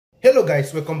Hello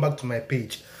guys, welcome back to my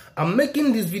page. I'm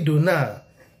making this video now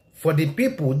for the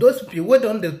people, those people who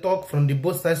don't talk from the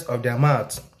both sides of their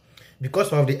mouth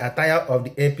because of the attire of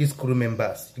the AP's crew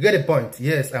members. You get the point?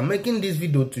 Yes, I'm making this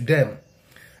video to them.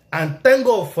 And thank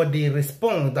God for the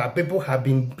response that people have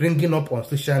been bringing up on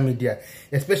social media.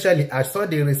 Especially, I saw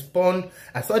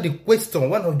the question,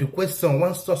 one of the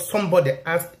questions, somebody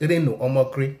asked Reno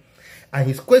Omokri. And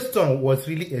his question was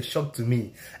really a shock to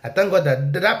me. I thank God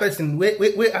that person,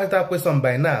 we asked that question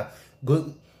by now,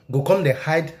 go come they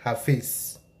hide her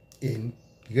face. You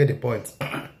get the point.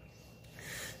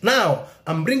 Now,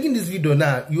 I'm bringing this video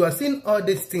now. You are seeing all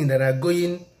these things that are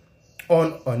going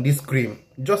on this screen.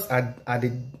 Just at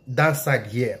the down side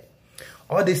here.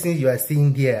 All these things you are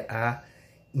seeing here are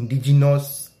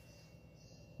indigenous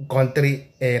country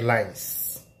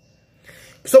airlines.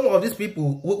 Some of these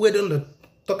people, we don't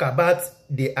talk about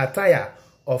the attire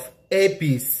of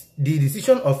APs, the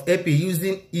decision of AP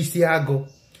using Isiago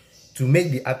to make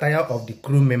the attire of the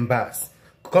crew members.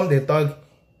 Come they talk,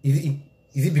 is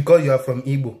it because you are from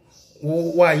Igbo?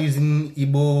 Why using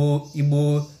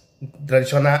Igbo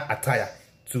traditional attire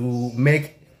to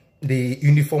make the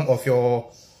uniform of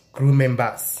your crew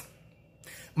members?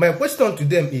 My question to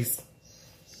them is,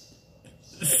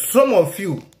 some of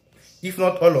you, if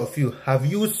not all of you, have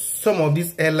used some of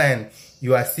these airlines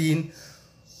you are seeing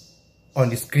on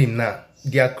the screen now,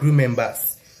 their crew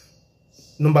members.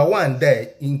 Number one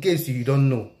there, in case you don't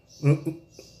know,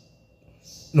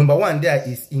 number one there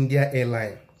is India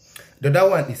Airline. The other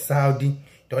one is Saudi.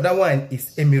 The other one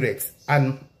is Emirates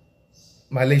and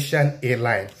Malaysian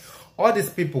Airline. All these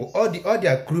people, all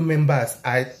their crew members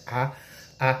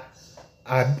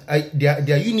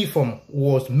their uniform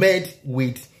was made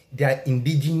with their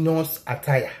indigenous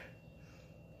attire.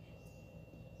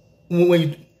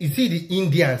 When you see the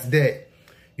Indians there,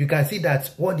 you can see that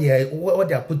what they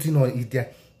are putting on is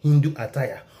their Hindu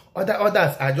attire.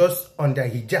 Others are just on their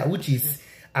hijab, which is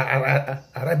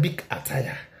Arabic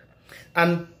attire.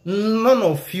 And none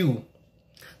of you,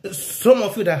 some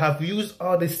of you that have used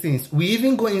all these things, we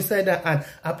even go inside there and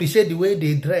appreciate the way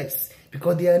they dress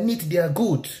because they are neat, they are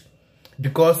good.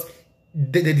 Because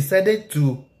they decided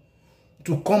to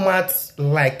come out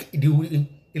like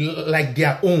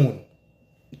their own.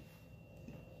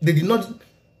 They did not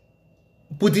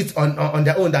put it on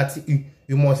their own that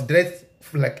you must dress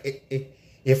like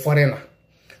a foreigner.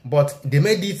 But they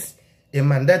made it a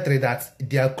mandatory that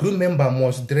their crew member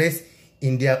must dress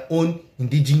in their own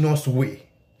indigenous way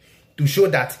to show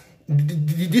that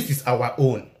this is our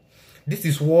own. This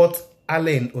is what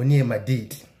Allen Onyema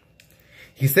did.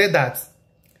 He said that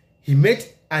he made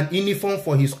an uniform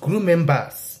for his crew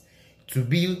members to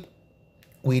be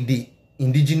with the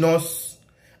indigenous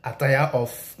attire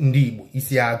of Ndibo,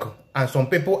 Isiago. And some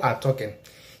people are talking,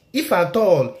 if at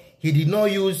all he did not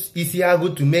use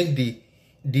Isiago to make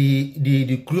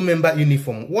the crew member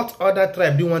uniform, what other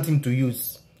tribe do you want him to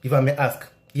use, if I may ask?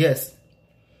 Yes,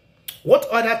 what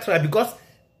other tribe? Because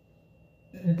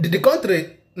the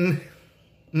country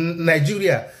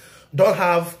Nigeria don't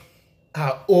have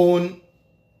her own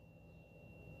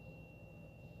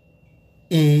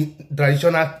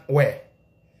traditional wear.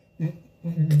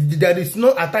 There is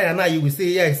no attire now you will say,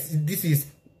 yes, this is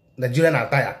Nigerian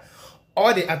attire.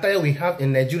 All the attire we have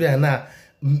in Nigeria now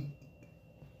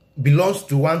belongs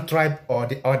to one tribe or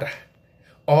the other.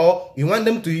 Or you want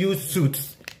them to use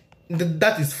suits,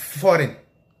 that is foreign.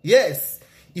 Yes,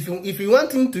 if you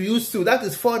want him to use suit, that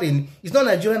is foreign. It's not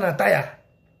Nigerian attire.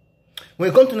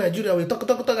 When we come to Nigeria, we talk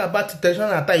about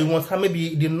traditional attire. You must have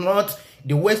maybe the north,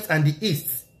 the west, and the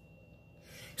east.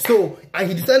 So, and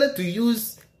he decided to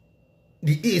use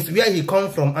the east, where he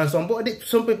come from, and some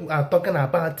people are talking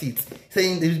about it,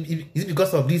 saying, is it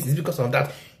because of this, is it because of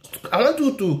that? I want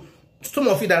you to, some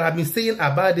of you that have been saying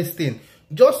about this thing,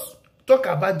 just talk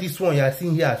about this one you are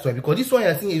seeing here as well, because this one you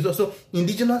are seeing is also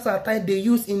indigenous attire they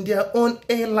use in their own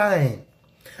airline.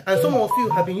 And some of you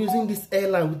have been using this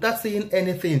airline without saying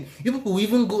anything. You people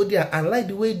even go there and like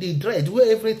the way they dress, the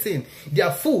way everything, their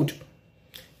food.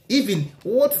 Even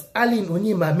what Allen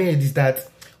Onyema made is that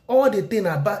all the thing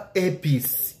about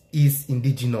APs is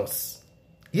indigenous.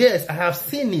 Yes, I have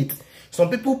seen it. Some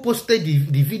people posted the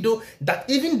video that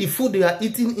even the food they are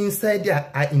eating inside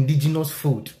there are indigenous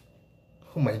food.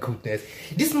 Oh my goodness.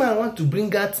 This man wants to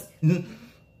bring out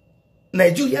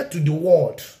Nigeria to the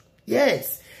world.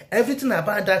 Yes, everything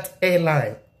about that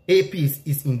airline, APs,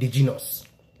 is indigenous.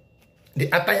 The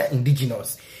attire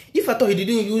indigenous. If I thought he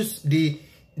didn't use the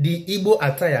Igbo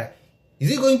attire, is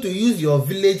he going to use your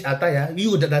village attire?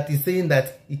 You that is saying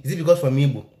that, is it because from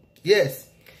Igbo? Yes.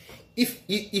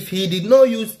 If he did not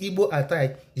use Igbo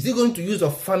attire, is he going to use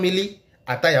a family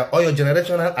attire or your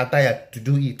generational attire to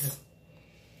do it?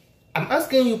 I'm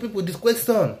asking you people this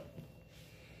question.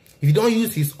 If you don't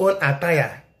use his own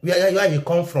attire, where he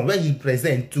come from, where he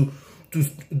present to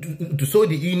sew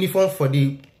the uniform for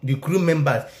the crew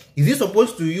members, is he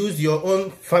supposed to use your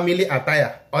own family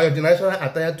attire or your generational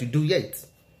attire to do it?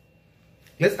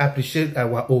 Let's appreciate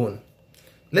our own.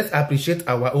 Let's appreciate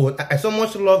our own. I so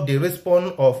much love the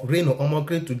response of Reno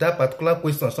Omokri to that particular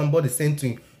question somebody sent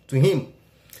to him.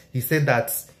 He said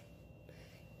that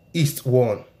East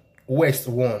won, West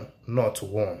won, North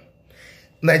won.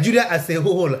 Nigeria as a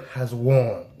whole has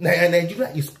won. Nigeria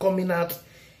is coming out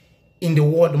in the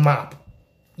world map.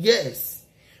 Yes,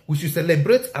 we should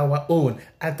celebrate our own.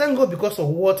 I thank God because of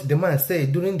what the man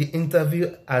said during the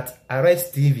interview at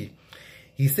Arise TV.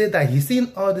 He said that he's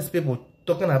seen all these people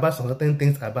talking about some certain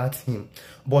things about him.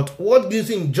 But what gives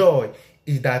him joy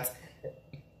is that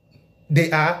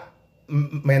they are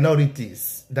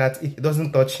minorities, that it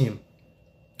doesn't touch him.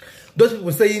 Those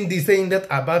people saying this, saying that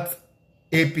about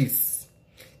APs,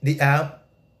 they are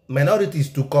minorities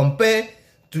to compare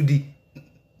to the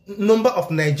number of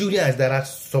Nigerians that are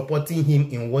supporting him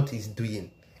in what he's doing.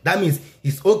 That means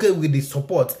he's okay with the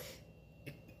support.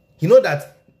 You know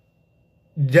that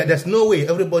there's no way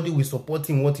everybody will support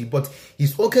him but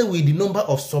he's okay with the number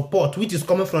of support which is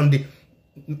coming from the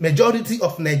majority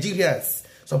of Nigerians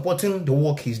supporting the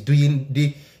work he's doing,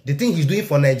 the thing he's doing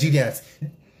for Nigerians.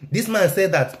 This man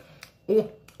said that one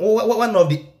of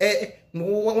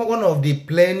the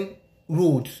plane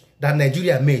roads that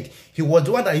Nigeria made, he was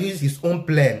the one that used his own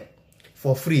plane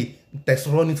for free to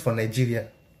run it for Nigeria.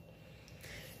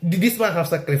 This man has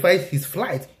sacrificed his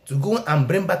flight to go and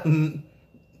bring back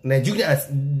Nigerians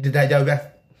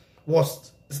that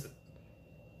was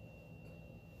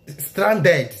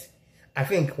stranded. I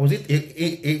think, was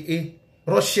it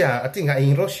Russia? I think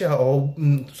in Russia or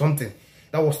something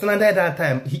that was stranded at that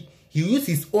time. He used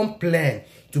his own plane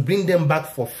to bring them back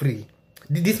for free.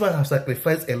 This man has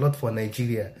sacrificed a lot for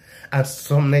Nigeria, and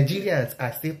some Nigerians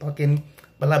are still talking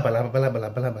blah blah blah blah blah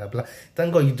blah blah blah.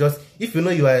 Thank God, if you know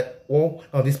you are all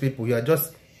of these people, you are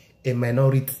just a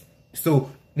minority.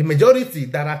 So the majority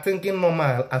that are thinking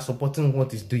normal are supporting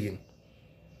what he's doing.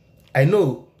 I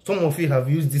know some of you have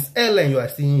used this airline you are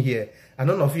seeing here, and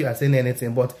none of you are saying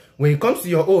anything. But when it comes to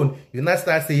your own, you now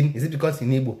start saying, is it because he's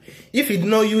Igbo? If he did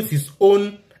not use his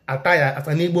own attire as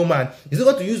an Igbo man, is it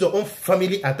going to use your own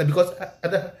family attire? Because I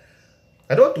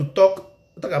don't want to talk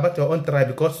about your own tribe,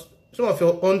 because some of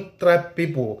your own tribe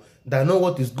people that know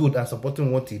what is good are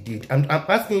supporting what he did. I'm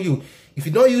asking you, if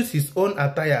you don't use his own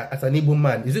attire as an Igbo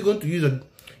man, is he going to use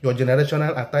your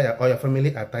generational attire or your family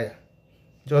attire?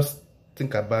 Just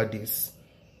think about this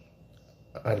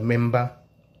and remember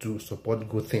to support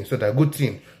good things so that good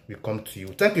thing will come to you.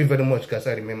 Thank you very much, guys.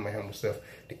 I remember my humble self,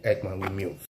 the Eggman with you.